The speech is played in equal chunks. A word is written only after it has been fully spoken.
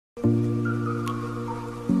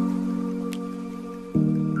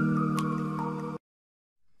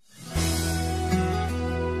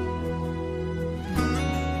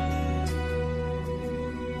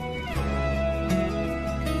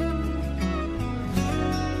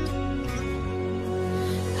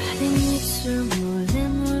입술 몰래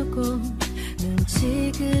물고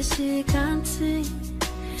눈치 그 시간치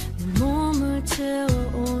내 몸을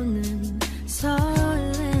채워오는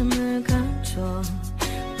설렘을 감춰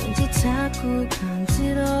왠지 자꾸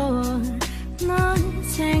간지러워 널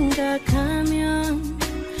생각하면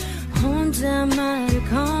혼자 말을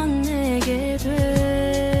건네게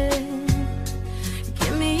돼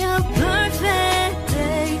Give me a perfect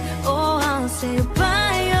day Oh I'll say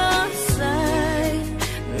by your side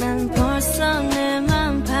난 벌써 내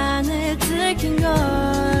맘판을 들킨걸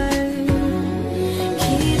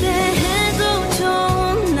기대해도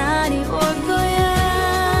좋은 날이 올 거야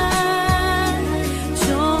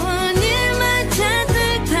좋은 일만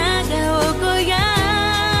잔뜩 다가올 거야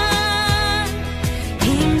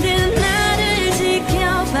힘든 나를 지켜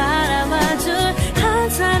바라봐줄 한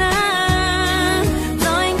사람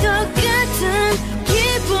너인 것 같은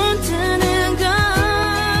기분 드는 걸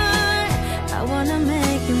I wanna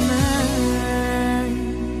make you mine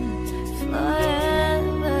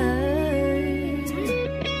forever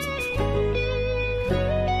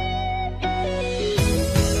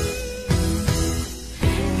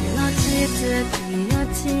어찌듯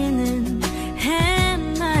이어지는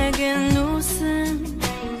해맑은 웃음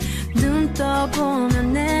눈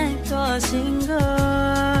떠보면 내 것인걸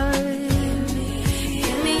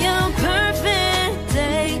Give me a perfect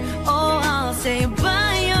day Oh I'll say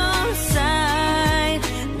by your side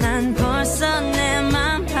난 벌써 내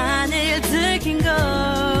맘판을 들킨걸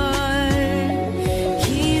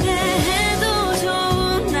기대해도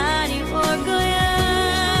좋은 날이 올 거야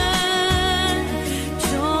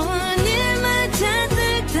좋은 일만 잔뜩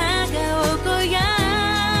다가올 거야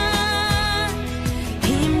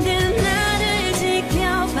힘든 나를 지켜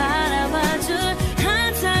바라봐줄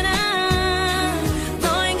한 사람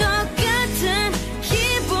너인 것 같은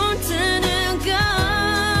기분 드는 걸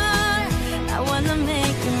I wanna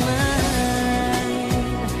make you mine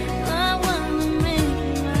I wanna make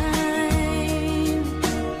you mine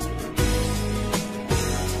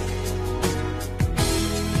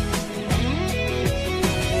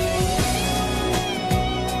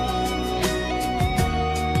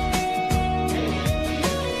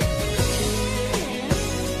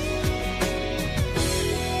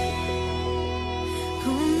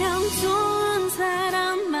분명 좋은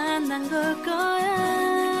사람 만난 걸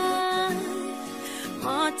거야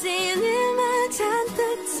멋진 일만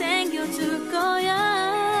잔뜩 챙겨줄 거야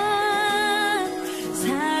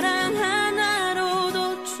사랑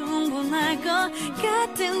하나로도 충분할 것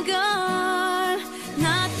같은 걸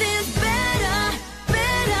Nothing's better,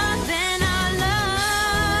 better than our love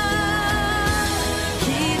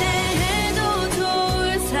기대해도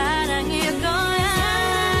좋을 사랑일 거야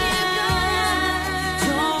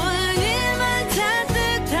좋은 일만 잔뜩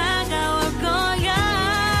다가올 거야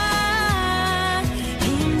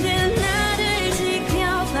힘든 나를 지켜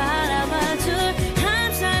바라봐줄 한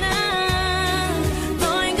사람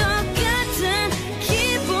너인 것 같은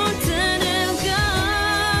기분 드는 걸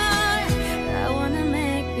I wanna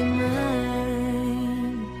make you mine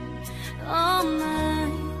Oh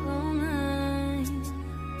mine, oh mine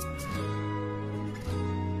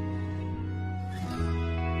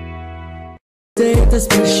Take the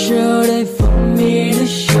special day for me to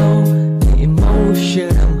show the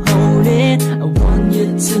emotion I'm holding. I want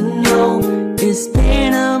you to know it's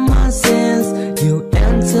been a month since you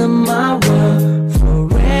entered my world.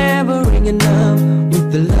 Forever ringing up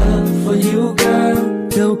with the love for you, girl.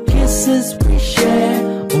 The kisses we share,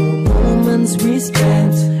 all moments we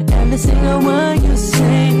spent, every single word you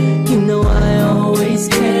say, you know I always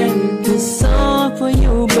care. This song for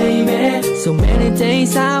you, baby. So many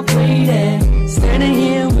days I've waited, standing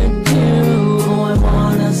here with you. All I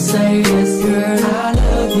wanna say is, girl, I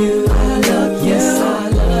love you, I love you, I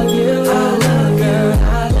love you, I love you,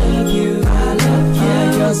 I love you, I love you.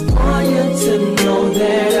 I just want you to know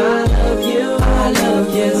that I love you, I love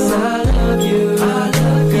you, I love you, I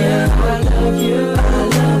love you, I love you, I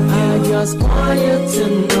love you. I just want you to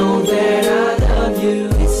know that I love you.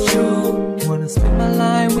 It's true, wanna spend my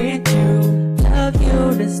life with you. Love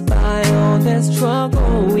you despite all the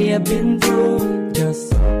struggle we have been through.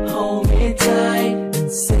 Just hold me tight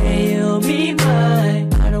and say you'll be mine.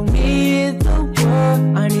 I don't need the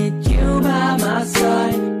world, I need you by my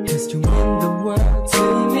side. 'Cause you mean the world to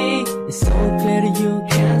me. It's so clear that you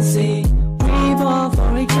can see we born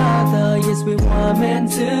for each other, yes we were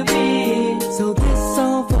meant to be. So this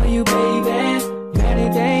song for you, baby. Many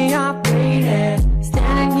day I waited,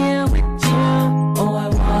 standing here with you. All I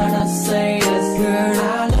wanna say is, girl,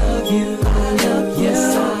 I love you, I love you,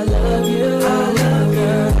 I love you, I love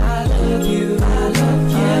you, I love you, I love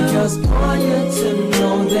you. I just want you to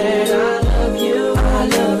know that I love you, I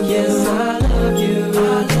love you,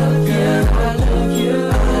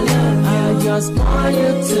 want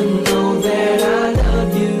you to know that I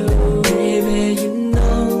love you. Baby, you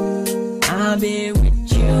know I'll be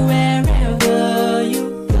with you wherever you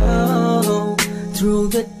go. Through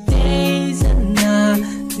the days and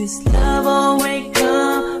nights, this love will wake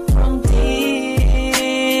up from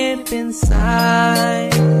deep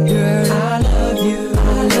inside. Girl, I love you,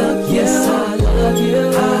 I love you, yes, I love you,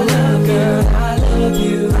 I love you, I love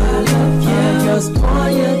you, I love you. I just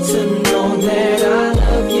want you to know that I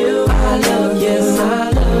love you, I love you, yes, I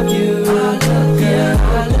love you, I love you,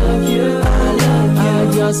 I love you, I love you. I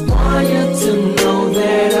just want you to know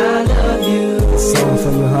that I love you. This song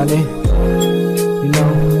from you, honey. You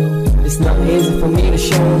know, it's not easy for me to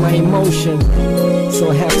show my emotion, so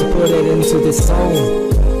I have to put it into this song,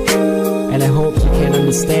 and I hope you can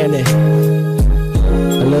understand it.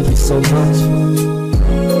 I love you so much,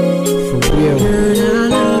 for real. Girl,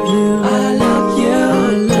 I love you, I love you,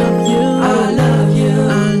 I love you, I love you,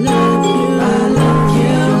 I love you, I love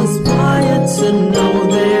you. Just want you to know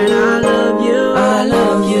that I love you, I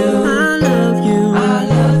love you, I love you, I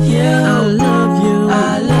love you, I love you,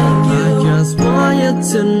 I love you. I just want you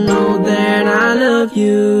to know that I love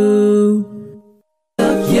you.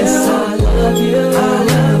 Yes, I love you, I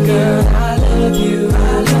love you, I love you,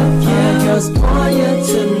 I love you. I just want you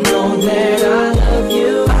to know that I love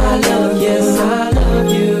you, I love, yes, I love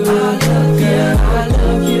you, I love you, I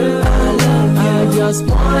love you, I love you. I just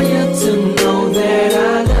want you to know that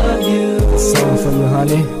I love you. This song from you,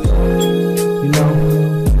 honey. You know,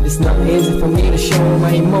 it's not easy for me to show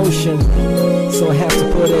my emotion, so I have to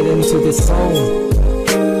put it into this song,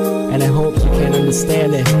 and I hope you can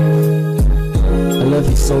understand it. I love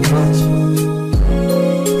you so much,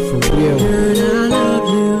 for real. Girl, I love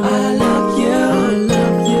you, I love you, I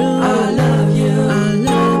love you, I love you, I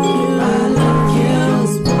love you, I love you.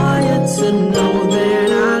 Just want you to know that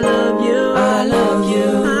I love you, I love you,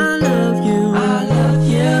 I love you, I love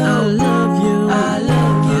you, I love you, I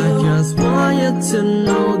love you. I just want you to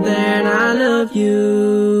know that I love you.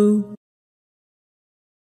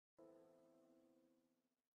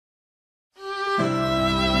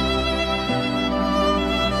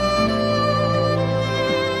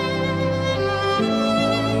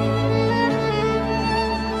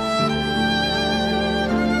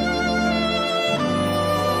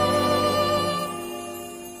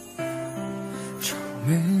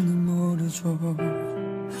 처음에는 모르죠.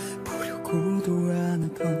 보려고도 안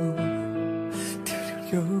하던,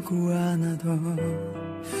 들으려고 안 하던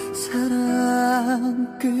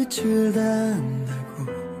사랑 끝을 다 안다고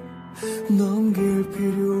넘길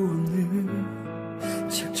필요 없는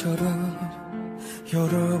책처럼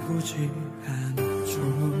열어보지 않았죠.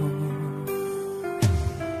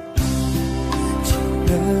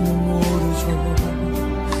 처음에는 모르죠.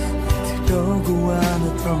 믿으려고 안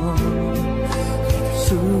했던,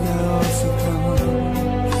 수가 없었던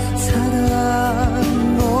사랑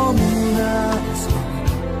너무나서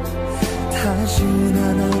다신 안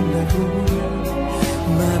한다고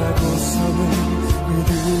말하고서는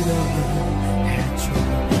믿으려고 했죠.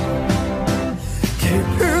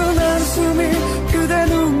 깊은 한숨이 그대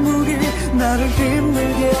눈물이 나를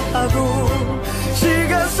힘들게 하고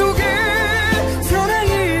시간 속에 사랑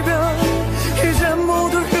이별 이제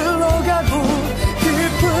모두 흘러가고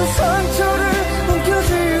깊은 상처를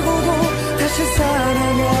움켜쥐고도 다시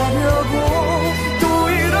사랑하려고 또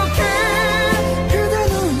이렇게 그대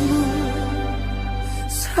눈물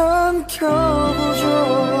삼켜보죠.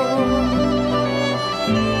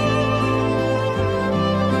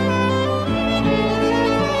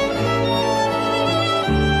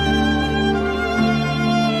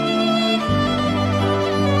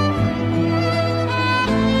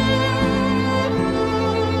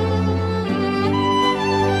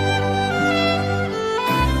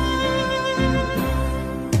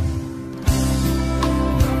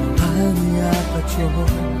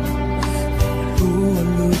 후원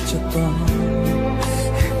놓쳤던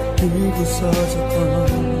이 부서졌던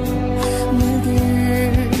내게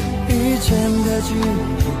이젠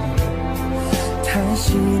다짐으로 다시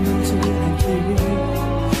울지 않길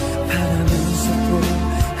바라면서 또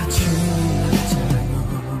아침이 났잖아요.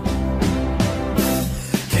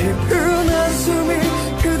 깊은 한숨이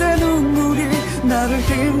그대 눈물이 나를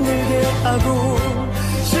힘들게 하고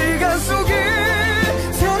시간 속에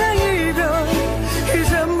사랑 이별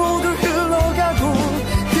이제 모두 흘러가고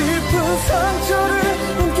깊은 상처를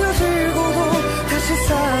움켜쥐고도 다시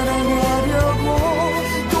사랑하려고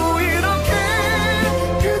또 이렇게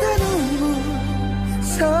그대 눈물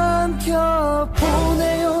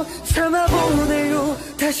삼켜보네요. 참아보네요.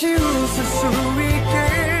 다시 웃을 수 있게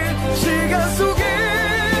시간 속에